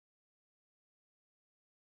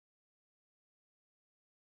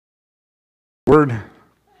Word.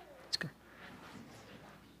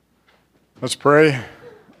 Let's pray.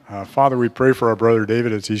 Father, we pray for our brother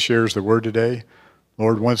David as he shares the word today.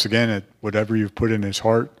 Lord, once again, whatever you've put in his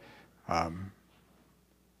heart,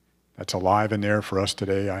 that's alive in there for us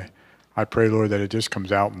today. I pray, Lord, that it just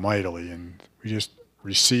comes out mightily and we just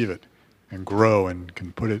receive it and grow and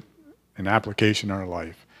can put it in application in our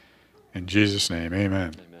life. In Jesus' name,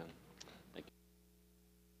 amen. Amen. Thank you.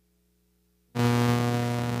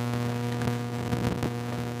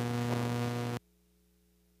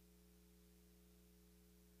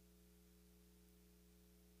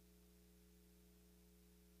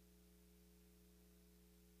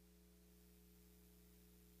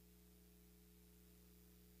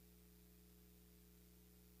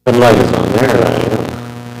 The light is on. There I am.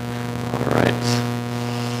 All right.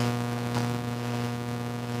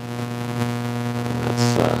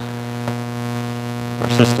 That's, our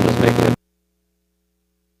system is making it.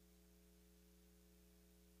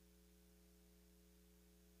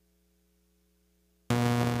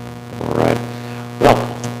 All right. Well,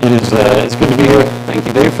 it's good to be here. Thank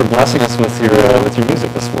you, Dave, for blessing us with your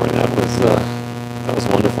music this morning. That was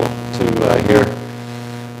wonderful to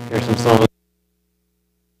hear some songs.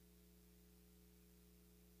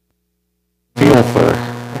 Feel for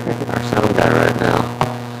our sound guy right now.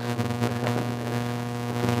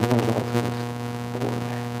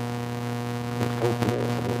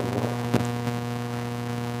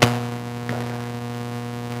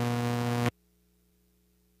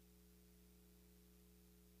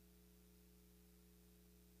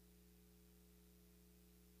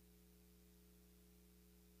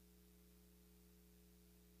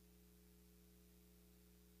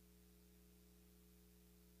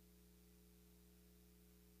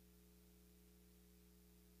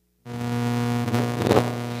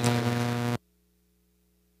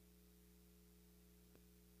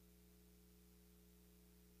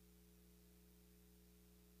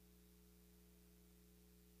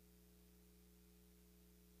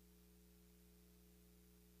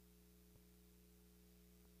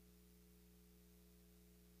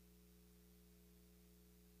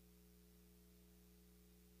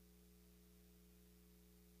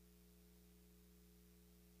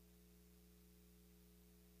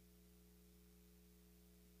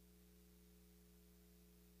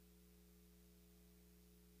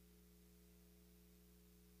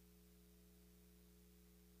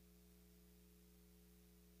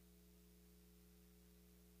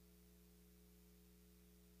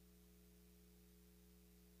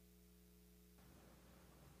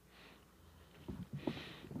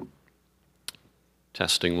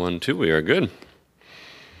 Testing 1, 2, we are good.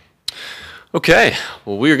 Okay,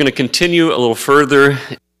 well, we are going to continue a little further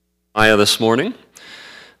in Nehemiah this morning.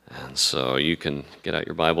 And so you can get out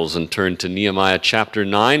your Bibles and turn to Nehemiah chapter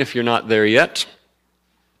 9 if you're not there yet.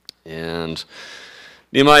 And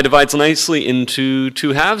Nehemiah divides nicely into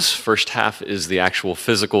two halves. First half is the actual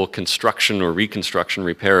physical construction or reconstruction,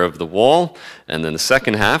 repair of the wall. And then the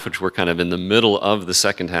second half, which we're kind of in the middle of the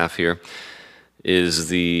second half here, is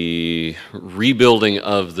the rebuilding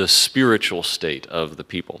of the spiritual state of the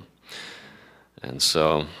people. And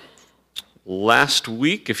so last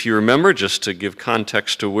week, if you remember, just to give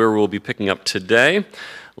context to where we'll be picking up today,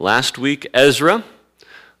 last week Ezra,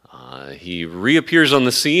 he reappears on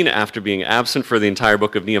the scene after being absent for the entire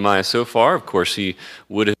book of Nehemiah so far. Of course, he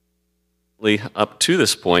would have been up to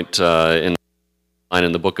this point in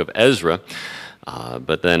the book of Ezra.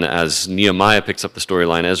 But then as Nehemiah picks up the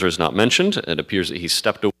storyline, Ezra is not mentioned. It appears that he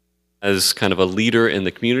stepped away as kind of a leader in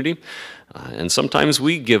the community. And sometimes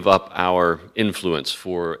we give up our influence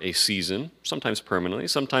for a season, sometimes permanently.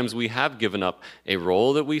 Sometimes we have given up a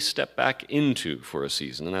role that we step back into for a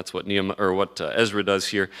season. And that's what Ezra does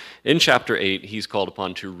here. In chapter 8, he's called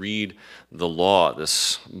upon to read the law,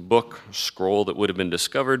 this book, scroll that would have been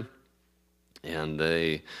discovered. And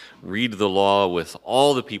they read the law with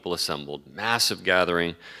all the people assembled, massive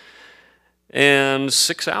gathering, and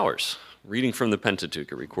 6 hours reading from the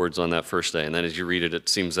Pentateuch. It records on that first day. And then as you read it, it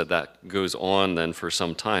seems that goes on then for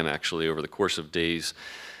some time, actually, over the course of days.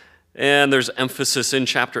 And there's emphasis in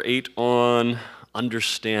chapter 8 on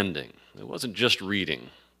understanding. It wasn't just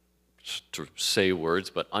reading, just to say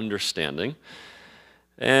words, but understanding.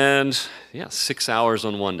 And 6 hours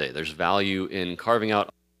on one day. There's value in carving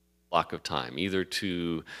out block of time, either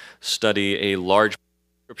to study a large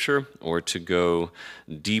scripture or to go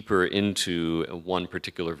deeper into one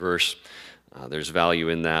particular verse. There's value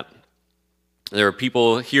in that. There are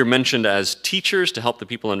people here mentioned as teachers to help the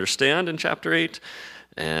people understand in chapter 8,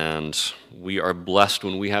 and we are blessed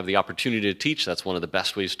when we have the opportunity to teach. That's one of the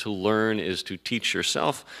best ways to learn, is to teach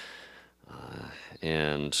yourself.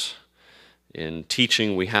 And In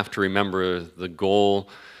teaching, we have to remember the goal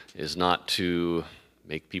is not to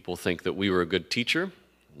make people think that we were a good teacher,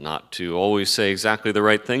 not to always say exactly the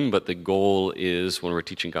right thing, but the goal is, when we're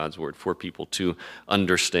teaching God's Word, for people to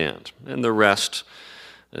understand. And the rest,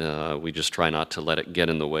 we just try not to let it get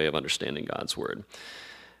in the way of understanding God's Word.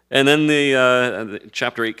 And then the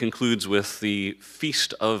chapter 8 concludes with the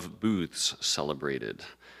Feast of Booths celebrated.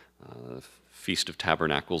 Feast of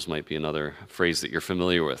Tabernacles might be another phrase that you're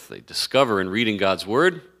familiar with. They discover in reading God's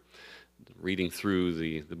Word, reading through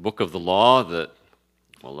the book of the law, that,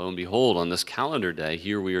 well, lo and behold, on this calendar day,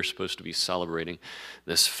 here we are supposed to be celebrating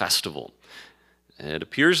this festival. It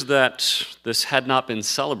appears that this had not been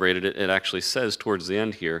celebrated. It actually says towards the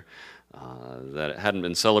end here that it hadn't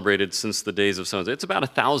been celebrated since the days of Solomon. It's about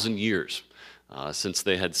 1,000 years since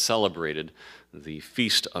they had celebrated the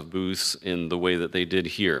Feast of Booths in the way that they did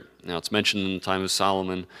here. Now, it's mentioned in the time of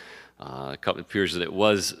Solomon. It appears that it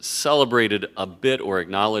was celebrated a bit or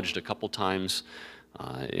acknowledged a couple times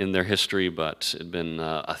in their history, but it had been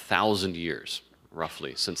 1,000 years,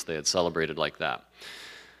 roughly, since they had celebrated like that.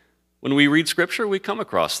 When we read Scripture, we come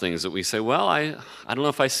across things that we say, well, I don't know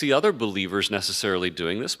if I see other believers necessarily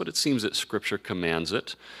doing this, but it seems that Scripture commands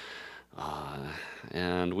it.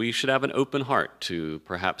 And we should have an open heart to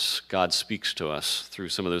perhaps God speaks to us through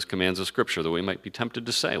some of those commands of Scripture, that we might be tempted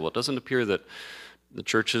to say, well, it doesn't appear that the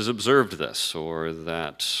church has observed this, or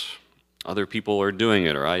that other people are doing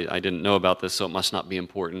it, or I didn't know about this, so it must not be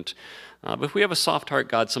important. But if we have a soft heart,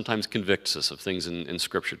 God sometimes convicts us of things in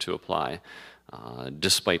Scripture to apply,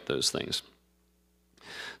 despite those things.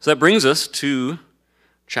 So that brings us to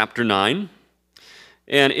chapter 9.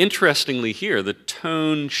 And interestingly here, the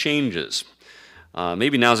tone changes.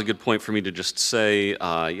 Maybe now's a good point for me to just say,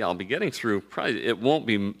 I'll be getting through, probably it won't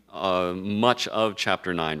be much of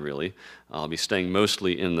chapter 9, really. I'll be staying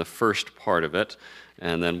mostly in the first part of it.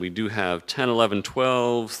 And then we do have 10, 11,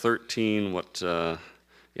 12, 13,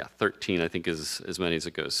 13 I think is as many as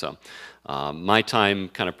it goes. So my time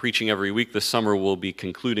kind of preaching every week this summer will be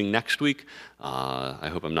concluding next week. I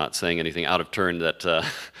hope I'm not saying anything out of turn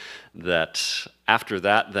that after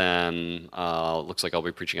that, then looks like I'll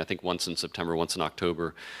be preaching, I think, once in September, once in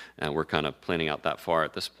October, and we're kind of planning out that far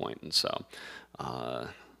at this point. And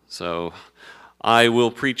so I will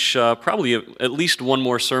preach probably at least one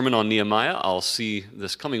more sermon on Nehemiah. I'll see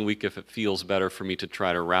this coming week if it feels better for me to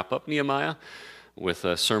try to wrap up Nehemiah with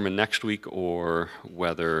a sermon next week, or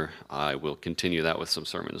whether I will continue that with some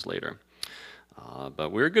sermons later.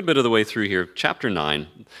 But we're a good bit of the way through here. Chapter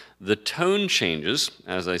 9, the tone changes,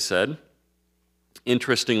 as I said.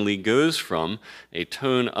 Interestingly, goes from a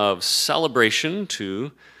tone of celebration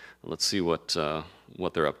to, let's see what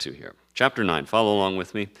they're up to here. Chapter 9, follow along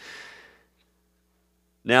with me.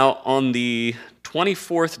 Now, on the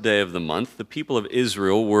 24th day of the month, the people of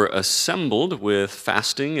Israel were assembled with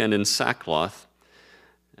fasting and in sackcloth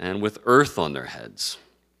and with earth on their heads.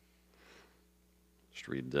 Just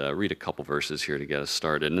read a couple verses here to get us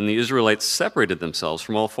started. And the Israelites separated themselves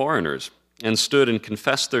from all foreigners and stood and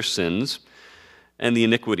confessed their sins and the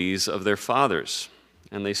iniquities of their fathers.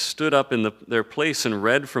 And they stood up in their place and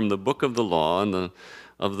read from the book of the law and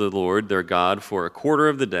of the Lord their God for a quarter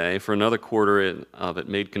of the day. For another quarter of it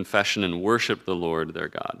made confession and worshiped the Lord their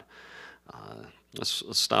God. Let's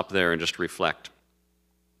stop there and just reflect.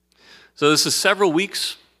 So this is several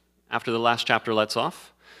weeks after the last chapter lets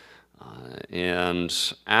off. And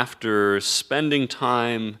after spending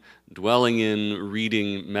time dwelling in,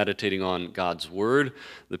 reading, meditating on God's Word,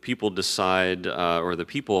 the people decide, or the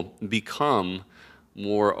people become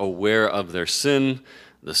more aware of their sin,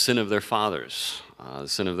 the sin of their fathers, the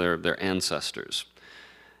sin of their ancestors.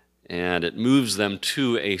 And it moves them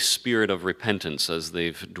to a spirit of repentance as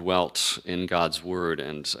they've dwelt in God's Word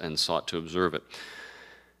and sought to observe it.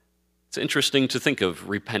 It's interesting to think of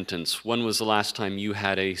repentance. When was the last time you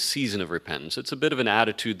had a season of repentance? It's a bit of an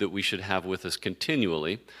attitude that we should have with us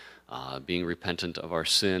continually, being repentant of our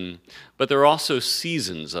sin. But there are also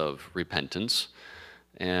seasons of repentance,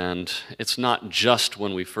 and it's not just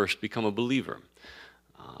when we first become a believer.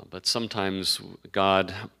 But sometimes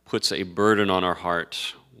God puts a burden on our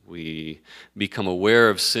heart. We become aware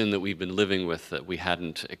of sin that we've been living with that we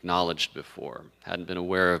hadn't acknowledged before, hadn't been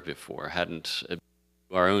aware of before, hadn't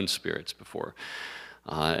our own spirits before,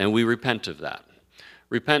 and we repent of that.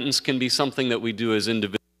 Repentance can be something that we do as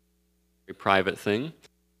individuals, a private thing.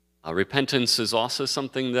 Repentance is also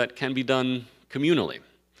something that can be done communally,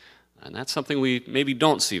 and that's something we maybe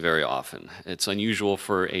don't see very often. It's unusual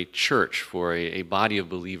for a church, for a body of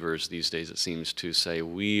believers these days, it seems, to say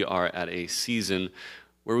we are at a season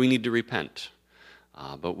where we need to repent.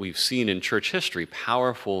 But we've seen in church history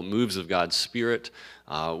powerful moves of God's Spirit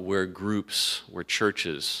where groups, where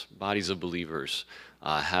churches, bodies of believers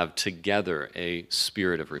have together a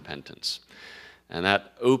spirit of repentance. And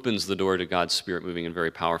that opens the door to God's Spirit moving in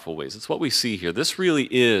very powerful ways. It's what we see here. This really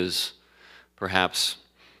is, perhaps,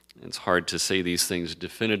 it's hard to say these things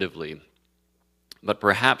definitively, but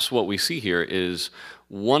perhaps what we see here is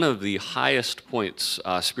one of the highest points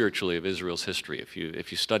spiritually of Israel's history.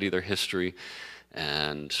 If you study their history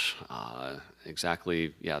and the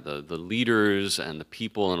leaders and the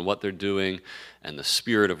people and what they're doing and the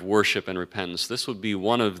spirit of worship and repentance, this would be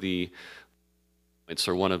one of the points,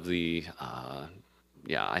 or one of the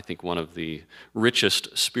I think one of the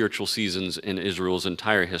richest spiritual seasons in Israel's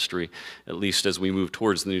entire history, at least as we move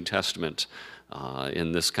towards the New Testament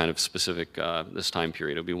in this kind of specific, this time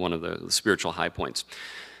period. It would be one of the spiritual high points.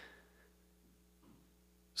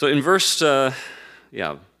 So in verse,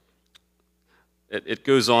 it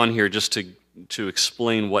goes on here just to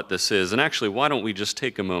explain what this is. And actually, why don't we just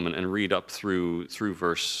take a moment and read up through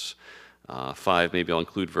verse 5. Maybe I'll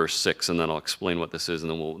include verse 6, and then I'll explain what this is, and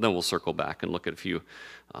then we'll circle back and look at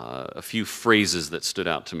a few phrases that stood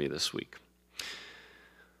out to me this week.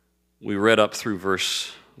 We read up through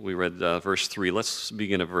verse 3. Let's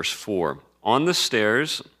begin at verse 4. On the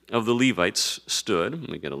stairs of the Levites stood,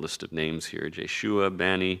 we get a list of names here, Jeshua,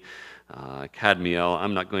 Bani, Kadmiel.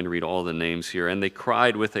 I'm not going to read all the names here. And they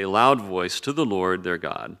cried with a loud voice to the Lord their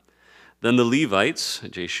God. Then the Levites,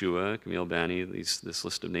 Jeshua, Kadmiel, Bani, this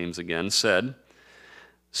list of names again, said,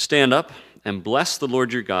 "Stand up and bless the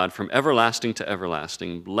Lord your God from everlasting to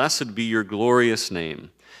everlasting. Blessed be your glorious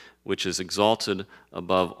name, which is exalted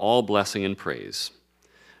above all blessing and praise."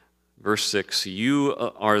 Verse 6, "You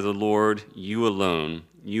are the Lord, you alone.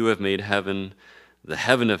 You have made heaven, the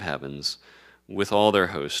heaven of heavens, with all their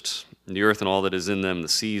hosts, the earth and all that is in them, the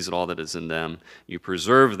seas and all that is in them. You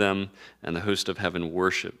preserve them, and the host of heaven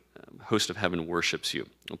worships you."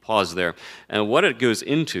 We'll pause there. And what it goes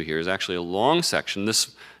into here is actually a long section.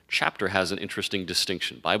 This chapter has an interesting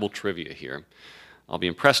distinction. Bible trivia here. I'll be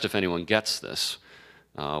impressed if anyone gets this.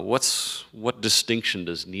 What distinction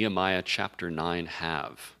does Nehemiah chapter 9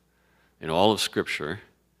 have in all of Scripture?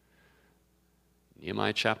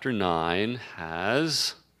 Nehemiah chapter 9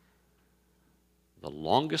 has the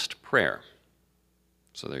longest prayer.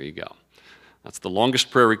 So there you go. That's the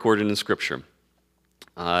longest prayer recorded in Scripture.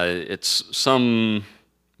 It's some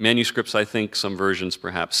manuscripts, I think, some versions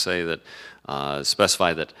perhaps say that,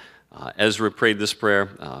 specify that Ezra prayed this prayer,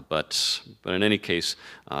 but in any case,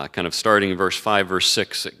 kind of starting in verse 5, verse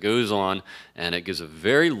 6, it goes on, and it gives a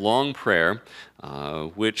very long prayer,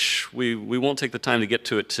 which we won't take the time to get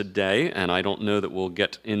to it today, and I don't know that we'll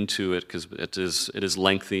get into it because it is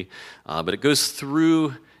lengthy, but it goes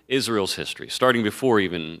through Israel's history, starting before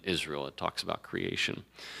even Israel. It talks about creation,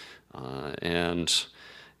 and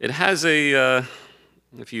it has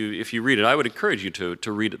if you read it, I would encourage you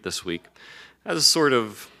to read it this week. It has a sort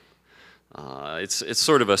of it's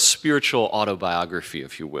sort of a spiritual autobiography,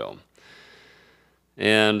 if you will.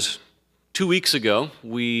 And 2 weeks ago,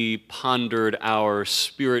 we pondered our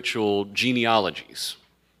spiritual genealogies.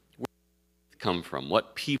 Where did it come from?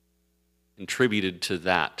 What people contributed to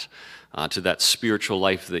that spiritual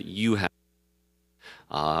life that you have?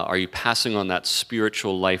 Are you passing on that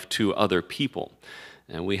spiritual life to other people?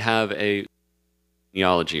 And we have a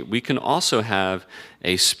genealogy. We can also have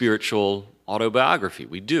a spiritual autobiography.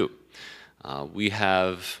 We do. We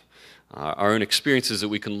have our own experiences that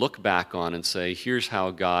we can look back on and say, here's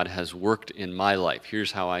how God has worked in my life.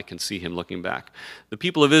 Here's how I can see him looking back. The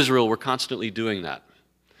people of Israel were constantly doing that.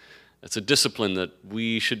 It's a discipline that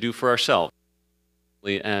we should do for ourselves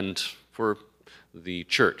and for the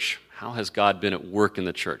church. How has God been at work in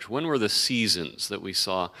the church? When were the seasons that we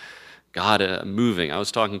saw God moving? I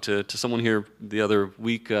was talking to someone here the other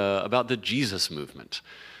week about the Jesus movement.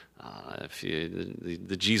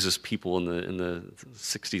 The Jesus people in the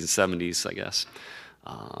 60s and 70s, I guess.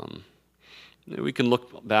 We can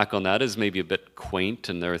look back on that as maybe a bit quaint,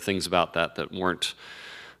 and there are things about that weren't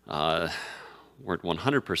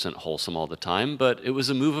 100% wholesome all the time, but it was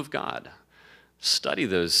a move of God. Study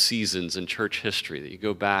those seasons in church history that you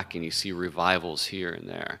go back and you see revivals here and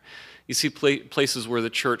there. You see places where the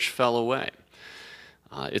church fell away.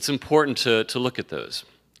 It's important to look at those.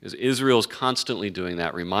 Because Israel is constantly doing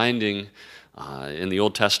that, reminding, in the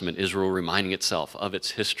Old Testament, Israel reminding itself of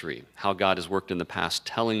its history, how God has worked in the past,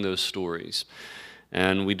 telling those stories.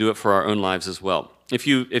 And we do it for our own lives as well. If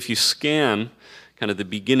you scan kind of the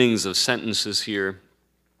beginnings of sentences here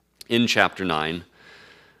in chapter 9,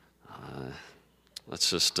 let's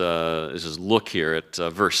just look here at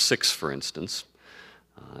verse 6, for instance.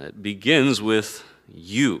 It begins with,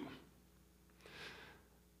 you.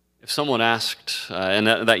 If someone asked, and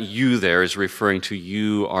that you there is referring to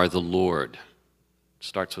you are the Lord. It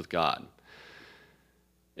starts with God.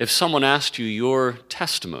 If someone asked you your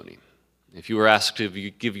testimony, if you were asked to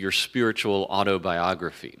give your spiritual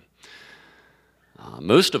autobiography,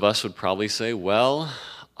 most of us would probably say, well,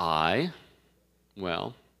 my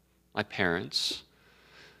parents.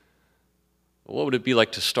 What would it be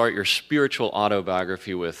like to start your spiritual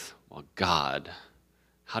autobiography with, well, God?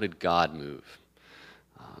 How did God move?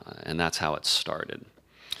 And that's how it started.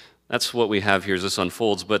 That's what we have here as this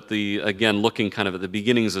unfolds. But again, looking kind of at the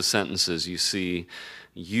beginnings of sentences, you see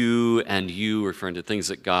you and you referring to things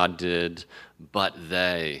that God did, but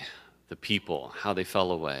they, the people, how they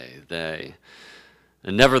fell away, they.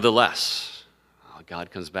 And nevertheless,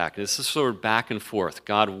 God comes back. It's this sort of back and forth,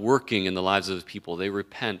 God working in the lives of the people. They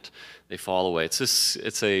repent, they fall away.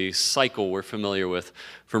 It's a cycle we're familiar with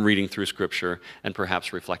from reading through Scripture and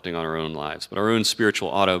perhaps reflecting on our own lives. But our own spiritual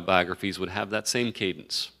autobiographies would have that same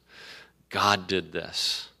cadence. God did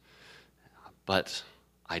this, but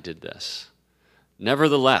I did this.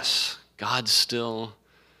 Nevertheless, God still,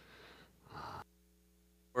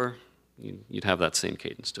 or you'd have that same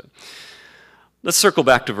cadence to it. Let's circle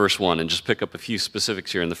back to verse 1 and just pick up a few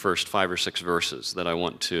specifics here in the first 5 or 6 verses that I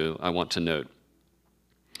want to note.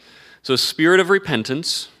 So, spirit of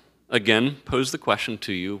repentance, again, pose the question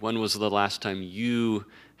to you, when was the last time you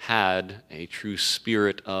had a true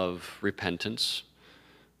spirit of repentance?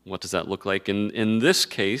 What does that look like? In this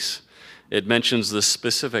case, it mentions the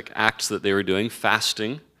specific acts that they were doing,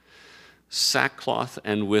 fasting, sackcloth,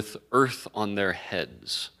 and with earth on their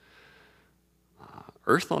heads.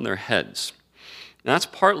 Earth on their heads. Now, that's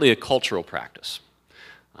partly a cultural practice,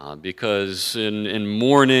 because in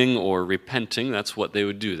mourning or repenting, that's what they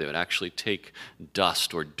would do. They would actually take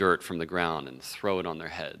dust or dirt from the ground and throw it on their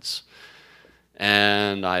heads.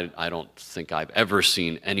 And I don't think I've ever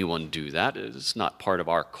seen anyone do that. It's not part of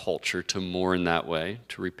our culture to mourn that way,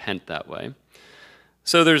 to repent that way.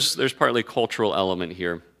 So there's partly a cultural element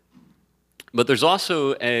here. But there's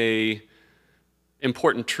also an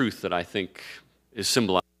important truth that I think is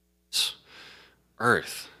symbolized.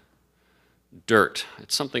 Earth, dirt.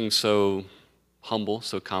 It's something so humble,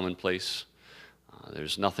 so commonplace.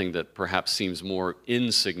 There's nothing that perhaps seems more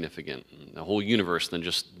insignificant in the whole universe than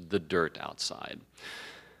just the dirt outside.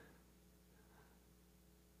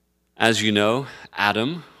 As you know,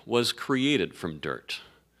 Adam was created from dirt.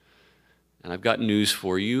 And I've got news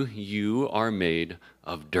for you. You are made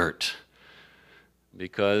of dirt.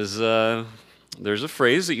 Because there's a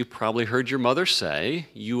phrase that you probably heard your mother say,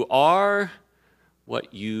 you are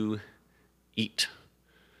what you eat.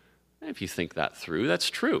 And if you think that through, that's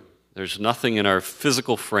true. There's nothing in our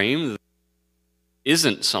physical frame that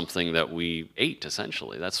isn't something that we ate,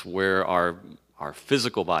 essentially. That's where our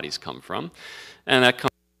physical bodies come from. And that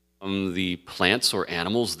comes from the plants or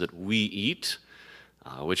animals that we eat,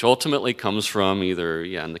 which ultimately comes from either,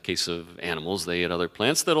 in the case of animals, they eat other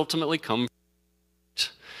plants that ultimately come from.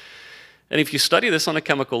 And if you study this on a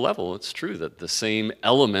chemical level, it's true that the same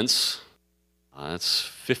elements, it's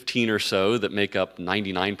 15 or so that make up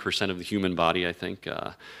 99% of the human body, I think.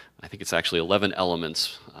 I think it's actually 11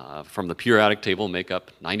 elements from the periodic table make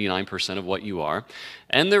up 99% of what you are.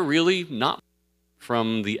 And they're really not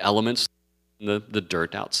from the elements in the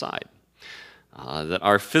dirt outside. That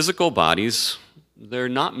our physical bodies, they're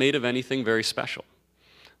not made of anything very special.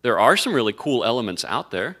 There are some really cool elements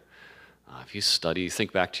out there. If you study,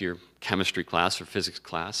 think back to your chemistry class or physics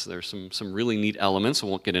class, there's some really neat elements. I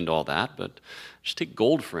won't get into all that, but just take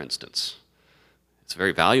gold, for instance. It's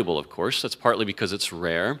very valuable, of course. That's partly because it's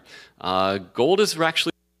rare. Gold is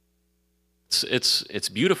actually, it's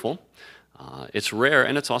beautiful, it's rare,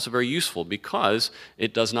 and it's also very useful because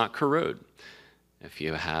it does not corrode. If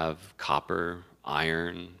you have copper,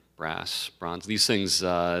 iron, brass, bronze, these things,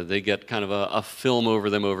 they get kind of a film over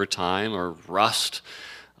them over time, or rust.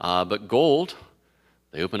 But gold,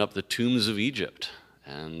 they open up the tombs of Egypt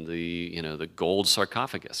and the gold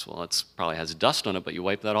sarcophagus. Well, it probably has dust on it, but you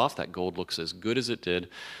wipe that off, that gold looks as good as it did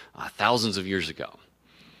thousands of years ago.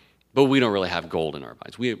 But we don't really have gold in our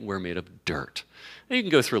bodies. We're made of dirt. And you can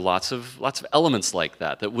go through lots of elements like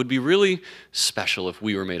that would be really special if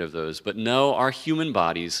we were made of those. But no, our human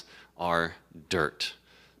bodies are dirt.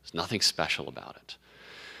 There's nothing special about it.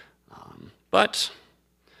 But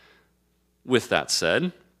with that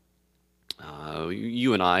said,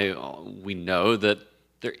 you and I, we know that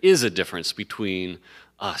there is a difference between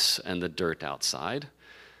us and the dirt outside.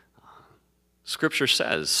 Scripture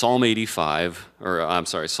says, Psalm 8,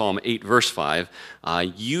 verse 5,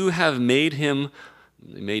 you have made him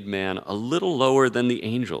They made man a little lower than the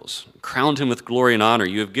angels, crowned him with glory and honor.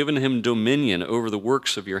 You have given him dominion over the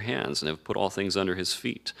works of your hands and have put all things under his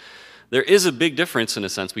feet. There is a big difference, in a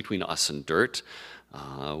sense, between us and dirt.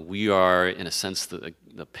 We are, in a sense, the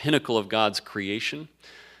pinnacle of God's creation.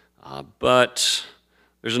 But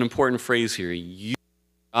there's an important phrase here. You,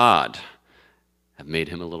 God, have made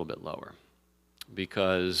him a little bit lower.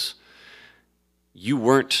 Because you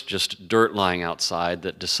weren't just dirt lying outside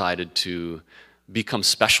that decided to become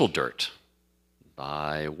special dirt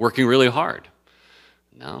by working really hard.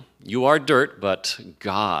 No, you are dirt, but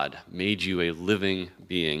God made you a living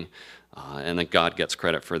being, and that God gets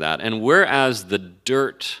credit for that. And whereas the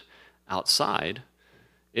dirt outside,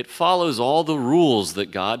 it follows all the rules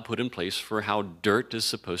that God put in place for how dirt is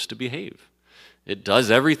supposed to behave. It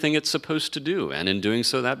does everything it's supposed to do, and in doing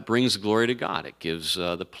so, that brings glory to God. It gives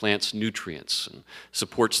the plants nutrients and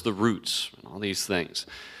supports the roots and all these things.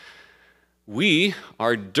 We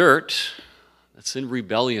are dirt that's in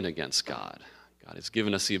rebellion against God. God has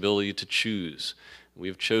given us the ability to choose. We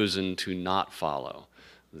have chosen to not follow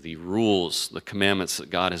the rules, the commandments that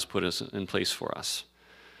God has put us in place for us.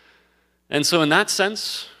 And so in that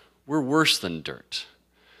sense, we're worse than dirt.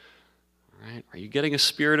 All right? Are you getting a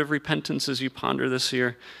spirit of repentance as you ponder this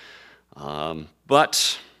here?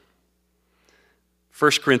 But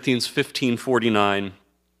 1 Corinthians 15:49,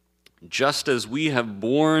 just as we have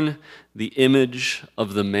borne the image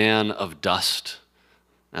of the man of dust,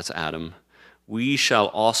 that's Adam, we shall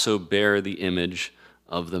also bear the image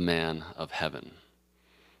of the man of heaven.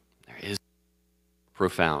 There is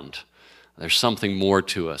profound. There's something more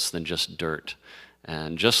to us than just dirt.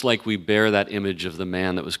 And just like we bear that image of the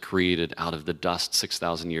man that was created out of the dust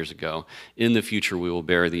 6,000 years ago, in the future we will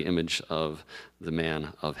bear the image of the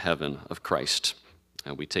man of heaven, of Christ.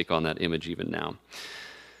 And we take on that image even now.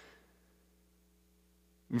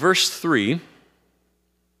 Verse 3,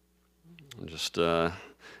 just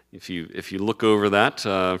if you look over that,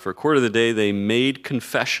 for a quarter of the day they made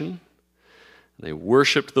confession. They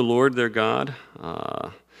worshiped the Lord their God.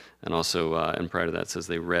 And also, and prior to that, it says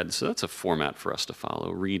they read. So that's a format for us to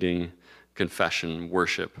follow: reading, confession,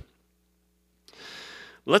 worship.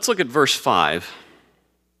 Let's look at verse 5.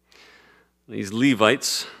 These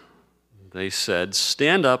Levites, they said,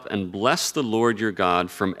 "Stand up and bless the Lord your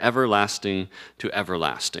God from everlasting to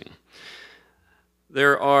everlasting."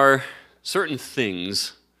 There are certain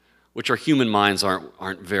things which our human minds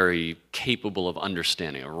aren't very capable of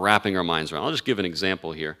understanding, of wrapping our minds around. I'll just give an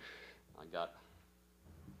example here.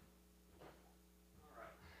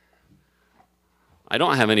 I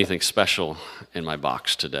don't have anything special in my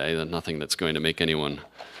box today, nothing that's going to make anyone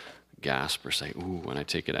gasp or say, ooh, when I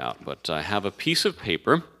take it out. But I have a piece of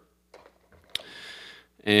paper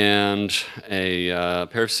and a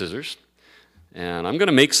pair of scissors, and I'm going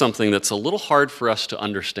to make something that's a little hard for us to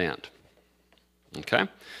understand. Okay?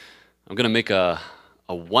 I'm going to make a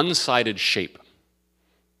one-sided shape.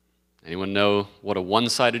 Anyone know what a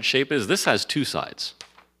one-sided shape is? This has two sides.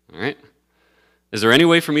 All right? Is there any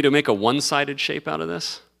way for me to make a one-sided shape out of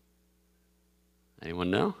this?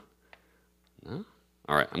 Anyone know? No?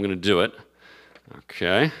 All right, I'm going to do it.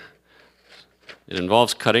 Okay. It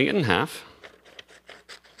involves cutting it in half.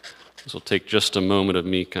 This will take just a moment of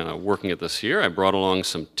me kind of working at this here. I brought along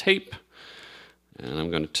some tape, and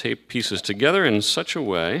I'm going to tape pieces together in such a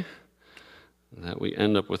way that we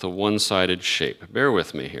end up with a one-sided shape. Bear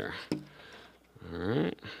with me here. All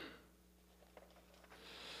right.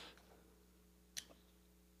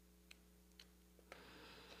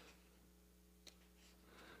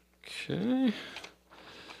 Okay,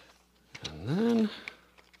 and then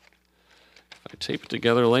if I tape it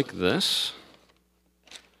together like this,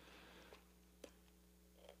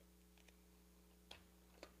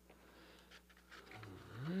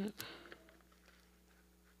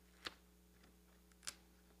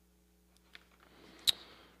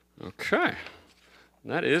 okay,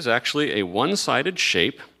 that is actually a one-sided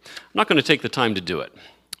shape. I'm not going to take the time to do it,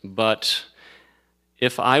 but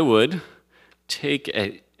if I would take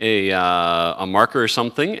a marker or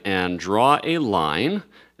something and draw a line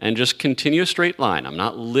and just continue a straight line. I'm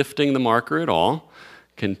not lifting the marker at all.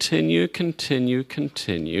 Continue, continue,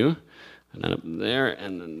 continue. And then up there,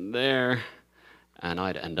 and then there, and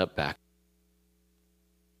I'd end up back.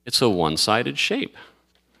 It's a one-sided shape.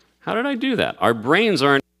 How did I do that? Our brains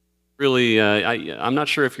aren't really, I'm not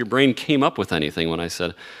sure if your brain came up with anything when I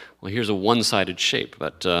said, well, here's a one-sided shape.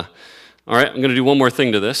 But, all right, I'm going to do one more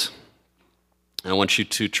thing to this. I want you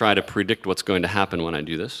to try to predict what's going to happen when I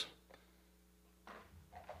do this.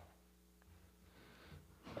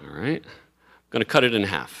 All right. I'm going to cut it in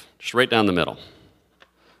half, just right down the middle.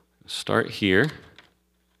 Start here,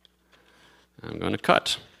 I'm going to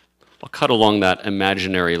cut. I'll cut along that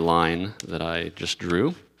imaginary line that I just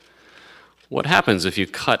drew. What happens if you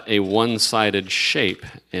cut a one-sided shape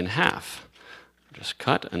in half? Just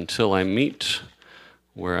cut until I meet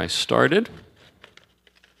where I started.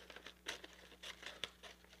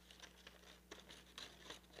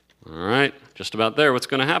 All right, just about there. What's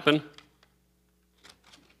going to happen?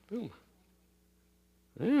 Boom.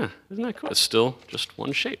 Yeah, isn't that cool? It's still just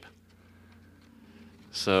one shape.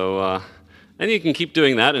 So, and you can keep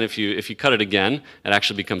doing that, and if you cut it again, it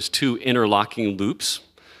actually becomes two interlocking loops.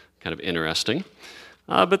 Kind of interesting.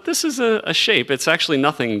 But this is a shape. It's actually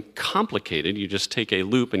nothing complicated. You just take a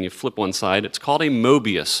loop and you flip one side. It's called a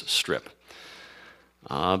Mobius strip.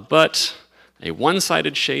 But a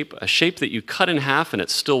one-sided shape, a shape that you cut in half and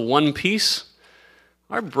it's still one piece,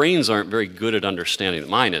 our brains aren't very good at understanding it.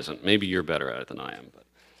 Mine isn't. Maybe you're better at it than I am.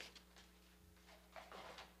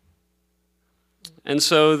 And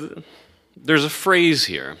so there's a phrase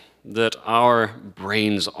here that our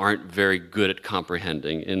brains aren't very good at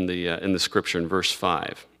comprehending in the scripture in verse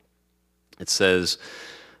 5. It says,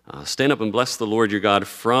 stand up and bless the Lord your God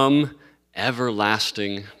from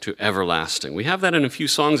everlasting to everlasting. We have that in a few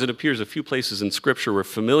songs. It appears a few places in scripture. We're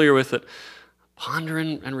familiar with it. Ponder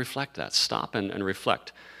and reflect that. Stop and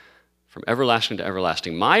reflect. From everlasting to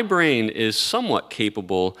everlasting. My brain is somewhat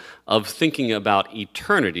capable of thinking about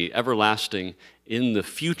eternity, everlasting in the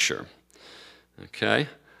future. Okay?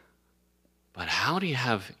 But how do you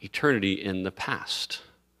have eternity in the past?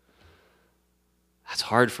 That's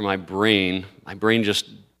hard for my brain. My brain just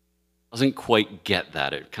doesn't quite get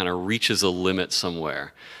that. It kind of reaches a limit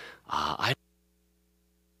somewhere. I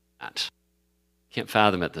can't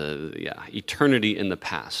fathom it. Eternity in the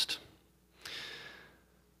past.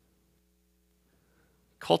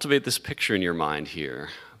 Cultivate this picture in your mind here.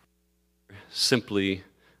 Simply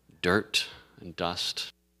dirt and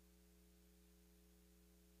dust.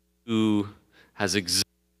 Who has exactly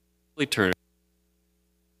eternity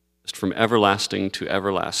from everlasting to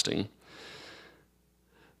everlasting.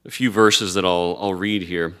 A few verses that I'll read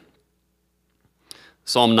here.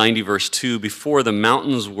 Psalm 90, verse 2, before the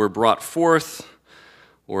mountains were brought forth,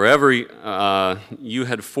 wherever you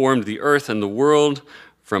had formed the earth and the world,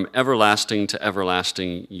 from everlasting to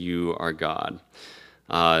everlasting you are God.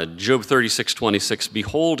 Job 36:26,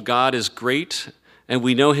 behold, God is great, and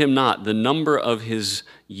we know him not. The number of his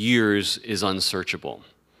years is unsearchable.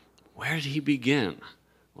 Where did he begin?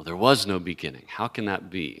 Well, there was no beginning. How can that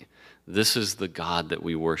be? This is the God that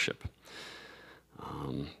we worship.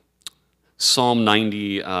 Psalm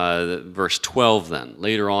 90, verse 12 then,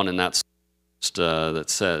 later on in that that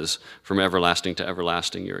says, from everlasting to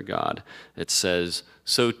everlasting you're God. It says,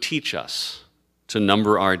 so teach us to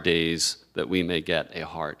number our days that we may get a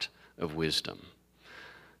heart of wisdom.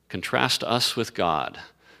 Contrast us with God,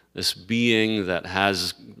 this being that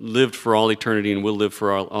has lived for all eternity and will live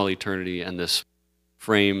for all eternity, and this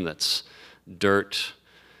frame that's dirt.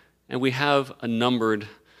 And we have a numbered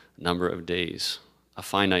number of days, a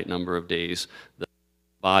finite number of days. The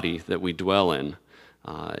body that we dwell in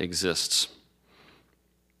exists.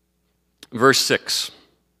 Verse 6.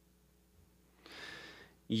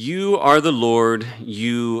 You are the Lord,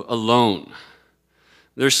 you alone.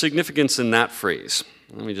 There's significance in that phrase.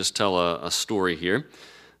 Let me just tell a story here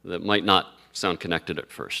that might not sound connected at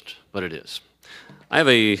first, but it is. I have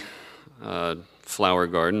a flower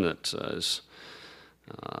garden that is,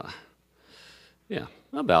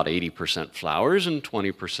 about 80% flowers and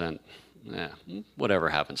 20%, whatever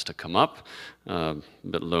happens to come up. A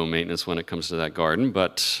bit low maintenance when it comes to that garden.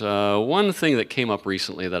 But one thing that came up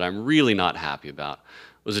recently that I'm really not happy about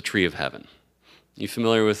was a tree of heaven. You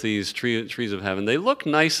familiar with these trees of heaven? They look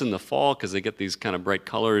nice in the fall because they get these kind of bright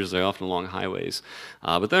colors. They're often along highways.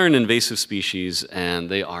 But they're an invasive species, and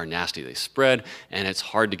they are nasty. They spread, and it's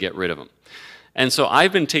hard to get rid of them. And so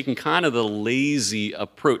I've been taking kind of the lazy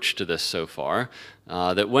approach to this so far,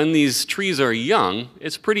 that when these trees are young,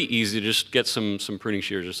 it's pretty easy to just get some pruning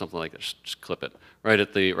shears or something like that. Just clip it right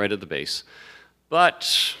at the base.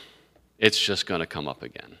 But it's just going to come up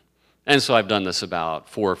again. And so I've done this about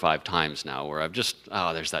 4 or 5 times now, where I've just,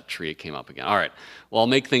 there's that tree, it came up again. All right, well, I'll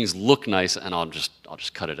make things look nice, and I'll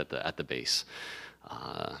just cut it at the base.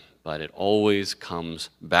 But it always comes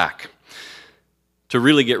back. To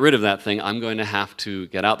really get rid of that thing, I'm going to have to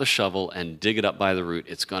get out the shovel and dig it up by the root.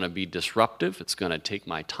 It's going to be disruptive. It's going to take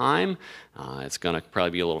my time. It's going to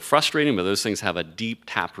probably be a little frustrating, but those things have a deep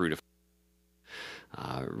taproot effect.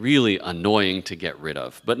 Really annoying to get rid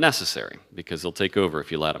of, but necessary, because they'll take over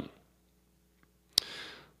if you let them.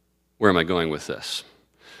 Where am I going with this?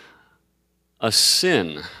 A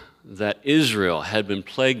sin that Israel had been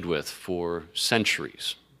plagued with for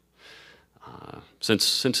centuries.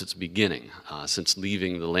 since its beginning, since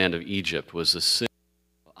leaving the land of Egypt, was the sin.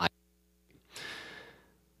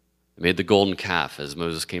 They made the golden calf as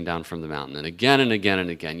Moses came down from the mountain. And again and again and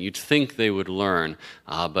again, you'd think they would learn,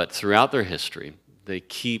 but throughout their history, they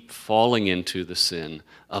keep falling into the sin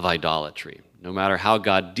of idolatry. No matter how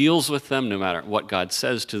God deals with them, no matter what God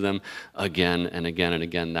says to them, again and again and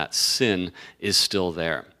again, that sin is still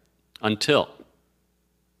there. Until.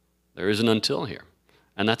 There is an until here.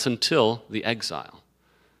 And that's until the exile.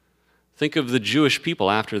 Think of the Jewish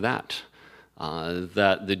people after that.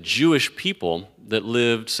 That the Jewish people that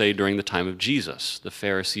lived, say, during the time of Jesus, the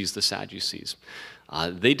Pharisees, the Sadducees,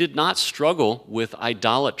 they did not struggle with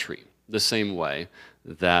idolatry the same way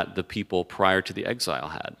that the people prior to the exile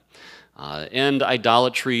had. And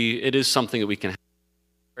idolatry, it is something that we can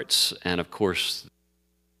have, and of course,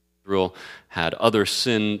 Israel had other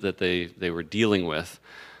sin that they were dealing with.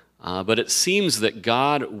 But it seems that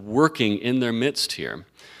God working in their midst here,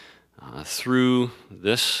 through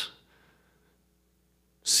this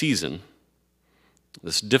season,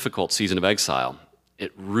 this difficult season of exile,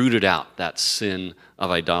 it rooted out that sin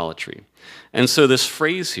of idolatry. And so this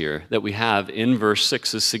phrase here that we have in verse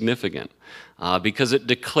 6 is significant because it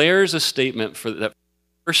declares a statement for that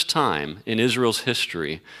first time in Israel's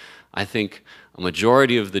history. I think a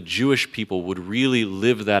majority of the Jewish people would really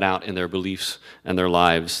live that out in their beliefs and their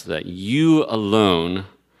lives, that you alone,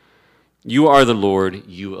 you are the Lord,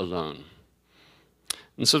 you alone.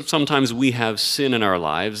 And so sometimes we have sin in our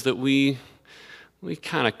lives that we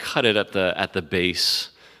kind of cut it at the base.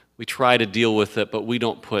 We try to deal with it, but we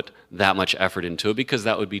don't put that much effort into it because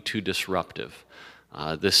that would be too disruptive.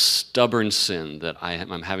 This stubborn sin that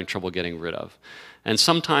I'm having trouble getting rid of. And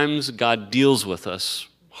sometimes God deals with us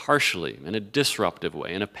harshly, in a disruptive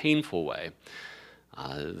way, in a painful way,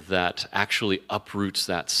 that actually uproots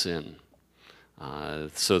that sin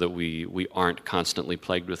so that we aren't constantly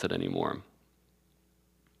plagued with it anymore.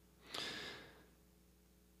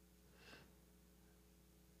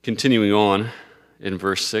 Continuing on in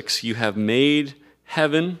verse 6, you have made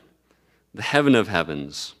heaven, the heaven of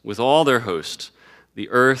heavens, with all their host, the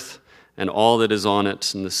earth and all that is on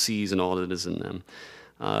it, and the seas and all that is in them.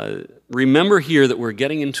 Remember here that we're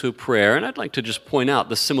getting into a prayer, and I'd like to just point out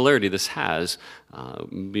the similarity this has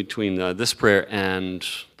between this prayer and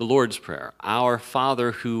the Lord's Prayer. Our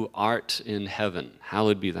Father who art in heaven,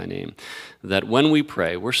 hallowed be thy name. That when we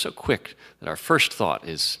pray, we're so quick that our first thought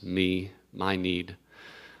is me, my need.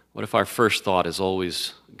 What if our first thought is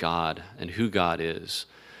always God and who God is?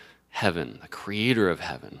 Heaven, the creator of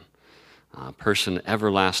heaven, person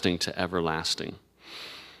everlasting to everlasting.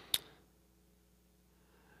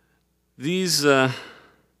 These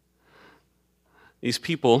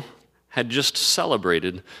people had just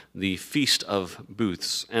celebrated the Feast of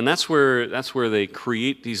Booths, and that's where they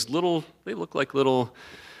create these little. They look like little.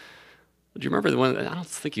 Do you remember the one? I don't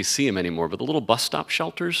think you see them anymore, but the little bus stop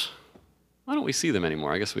shelters. Why don't we see them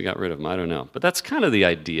anymore? I guess we got rid of them. I don't know, but that's kind of the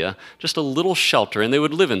idea. Just a little shelter, and they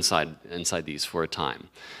would live inside these for a time,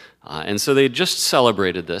 and so they just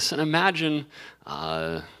celebrated this. And imagine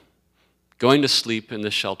going to sleep in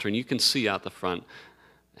this shelter, and you can see out the front,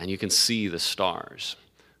 and you can see the stars.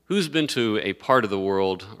 Who's been to a part of the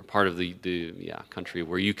world, or part of the country,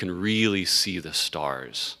 where you can really see the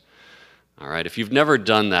stars? All right, if you've never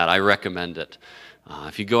done that, I recommend it.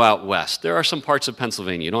 If you go out west, there are some parts of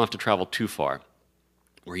Pennsylvania, you don't have to travel too far,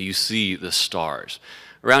 where you see the stars.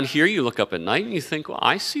 Around here, you look up at night, and you think, well,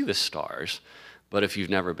 I see the stars. But if you've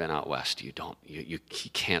never been out west, you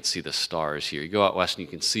can't see the stars here. You go out west and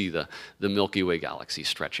you can see the Milky Way galaxy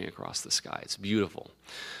stretching across the sky. It's beautiful.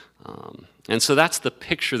 And so that's the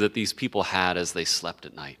picture that these people had as they slept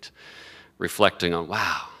at night, reflecting on,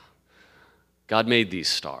 wow, God made these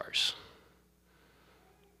stars.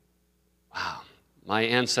 Wow, my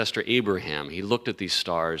ancestor Abraham, he looked at these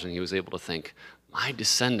stars and he was able to think, my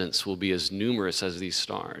descendants will be as numerous as these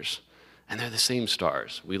stars. And they're the same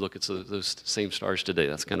stars. We look at those same stars today.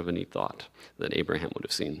 That's kind of a neat thought that Abraham would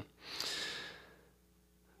have seen.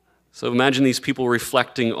 So imagine these people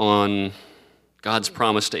reflecting on God's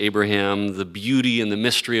promise to Abraham, the beauty and the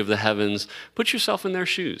mystery of the heavens. Put yourself in their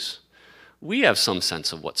shoes. We have some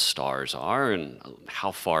sense of what stars are and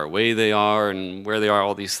how far away they are and where they are,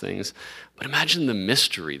 all these things. But imagine the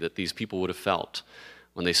mystery that these people would have felt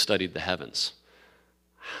when they studied the heavens.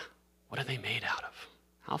 What are they made out of?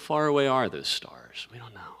 How far away are those stars? We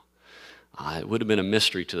don't know. It would have been a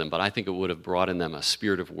mystery to them, but I think it would have brought in them a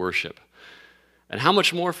spirit of worship. And how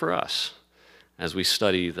much more for us as we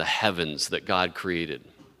study the heavens that God created?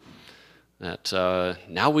 That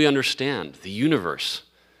now we understand the universe.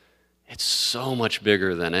 It's so much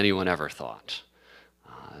bigger than anyone ever thought.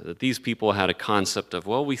 That these people had a concept of,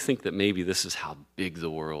 well, we think that maybe this is how big the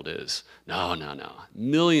world is. No, no, no.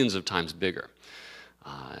 Millions of times bigger.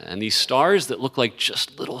 And these stars that look like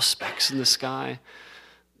just little specks in the sky,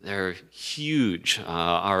 they're huge.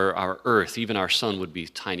 Our Earth, even our sun, would be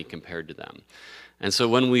tiny compared to them. And so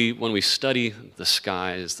when we study the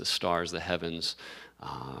skies, the stars, the heavens,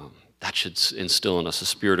 that should instill in us a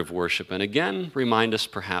spirit of worship. And again, remind us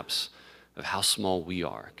perhaps of how small we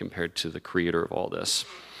are compared to the creator of all this.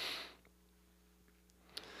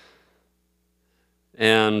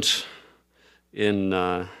 And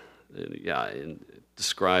it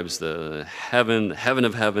describes the heaven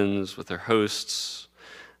of heavens with their hosts,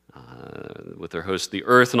 the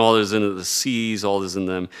earth and all that is in it, the seas, all that is in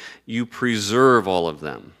them. You preserve all of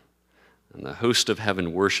them. And the host of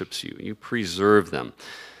heaven worships you. You preserve them.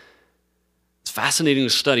 It's fascinating to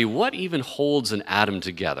study what even holds an atom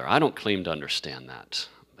together. I don't claim to understand that.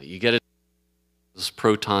 But you get it, those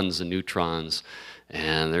protons and neutrons,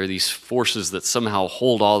 and there are these forces that somehow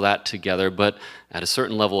hold all that together, but at a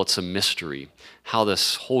certain level it's a mystery how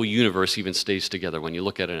this whole universe even stays together when you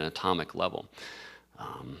look at it at an atomic level.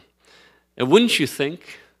 And wouldn't you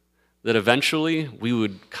think that eventually we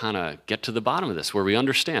would kind of get to the bottom of this, where we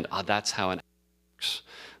understand, that's how it works.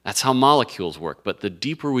 That's how molecules work. But the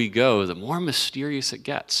deeper we go, the more mysterious it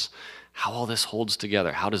gets. How all this holds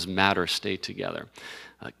together. How does matter stay together?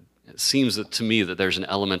 It seems to me that there's an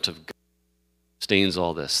element of God that sustains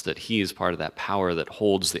all this, that he is part of that power that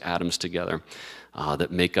holds the atoms together, that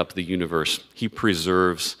make up the universe. He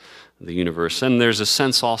preserves the universe. And there's a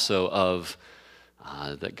sense also of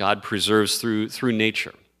that God preserves through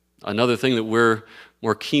nature. Another thing that we're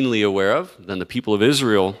more keenly aware of than the people of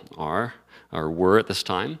Israel are, or were at this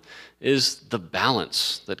time, is the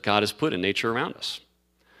balance that God has put in nature around us.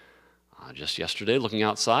 Just yesterday, looking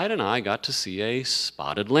outside, and I got to see a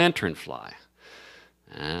spotted lanternfly.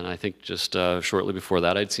 And I think just shortly before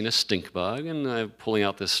that, I'd seen a stink bug, and pulling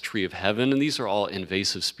out this tree of heaven. And these are all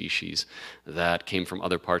invasive species that came from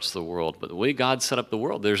other parts of the world. But the way God set up the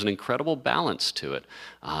world, there's an incredible balance to it.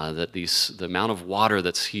 That the amount of water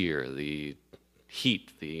that's here, the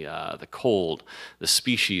heat, the cold, the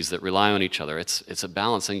species that rely on each other, it's a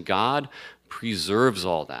balance. And God preserves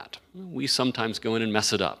all that. We sometimes go in and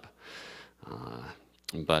mess it up.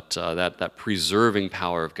 But that preserving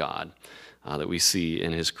power of God that we see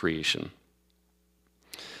in his creation.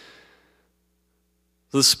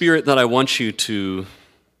 The spirit that I want you to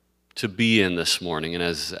be in this morning, and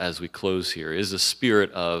as we close here, is a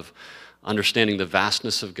spirit of understanding the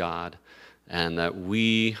vastness of God, and that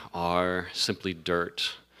we are simply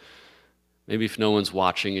dirt. Maybe if no one's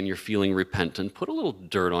watching and you're feeling repentant, put a little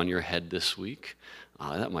dirt on your head this week.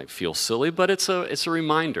 That might feel silly, but it's a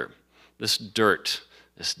reminder. This dirt,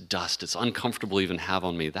 this dust, it's uncomfortable to even have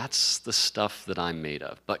on me. That's the stuff that I'm made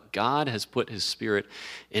of. But God has put his spirit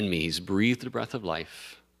in me. He's breathed the breath of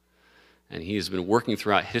life. And he has been working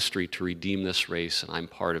throughout history to redeem this race, and I'm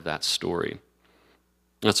part of that story.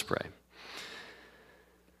 Let's pray.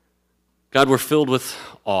 God, we're filled with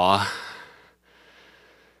awe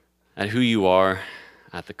at who you are,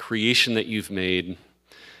 at the creation that you've made.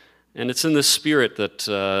 And it's in the spirit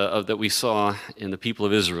that we saw in the people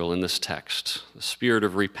of Israel in this text, the spirit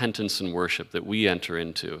of repentance and worship that we enter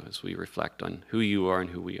into as we reflect on who you are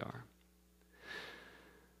and who we are.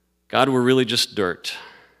 God, we're really just dirt.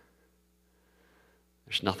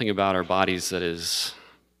 There's nothing about our bodies that is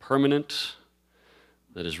permanent,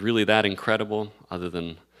 that is really that incredible, other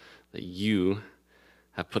than that you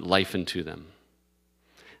have put life into them.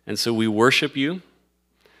 And so we worship you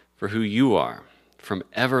for who you are, from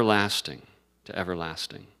everlasting to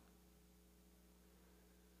everlasting.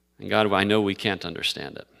 And God, I know we can't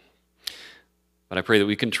understand it, but I pray that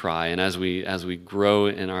we can try, and as we grow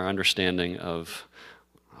in our understanding of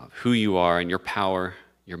who you are and your power,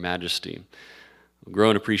 your majesty, we'll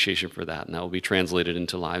grow in appreciation for that, and that will be translated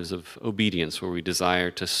into lives of obedience where we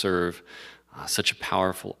desire to serve such a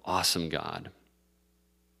powerful, awesome God.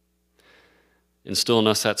 Instill in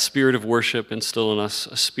us that spirit of worship, instill in us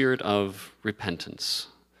a spirit of repentance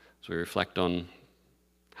as we reflect on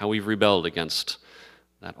how we've rebelled against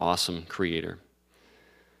that awesome Creator.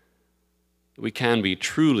 We can be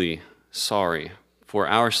truly sorry for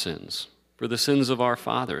our sins, for the sins of our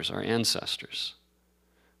fathers, our ancestors.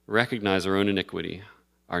 Recognize our own iniquity,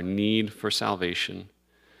 our need for salvation,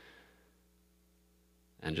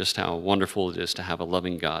 and just how wonderful it is to have a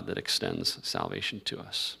loving God that extends salvation to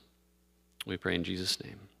us. We pray in Jesus'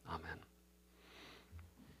 name. Amen.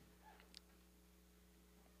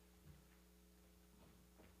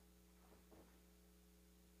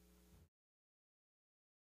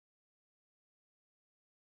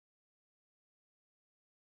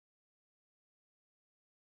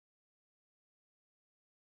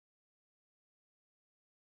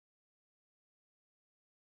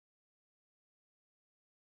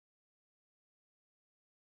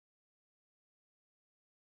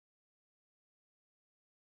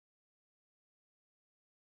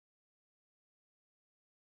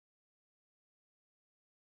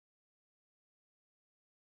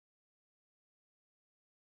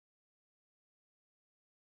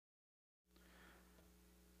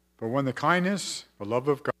 But when the kindness, the love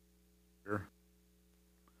of God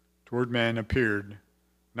toward man appeared,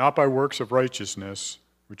 not by works of righteousness,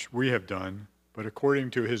 which we have done, but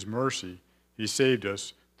according to his mercy, he saved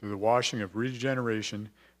us through the washing of regeneration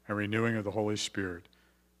and renewing of the Holy Spirit,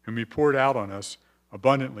 whom he poured out on us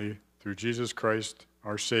abundantly through Jesus Christ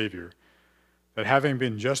our Savior, that having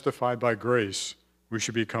been justified by grace, we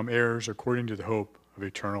should become heirs according to the hope of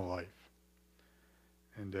eternal life.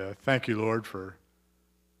 And thank you, Lord, for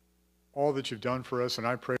all that you've done for us, and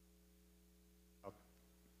I pray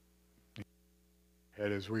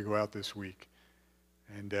as we go out this week.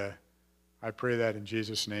 And I pray that in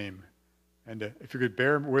Jesus' name. And if you could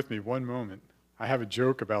bear with me one moment, I have a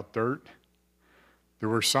joke about dirt. There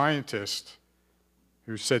were scientists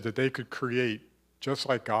who said that they could create just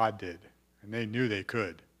like God did, and they knew they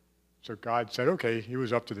could. So God said, okay, he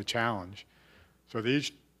was up to the challenge. So they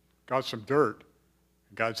each got some dirt.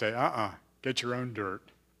 And God said, get your own dirt.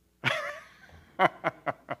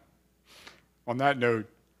 On that note,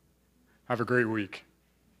 have a great week.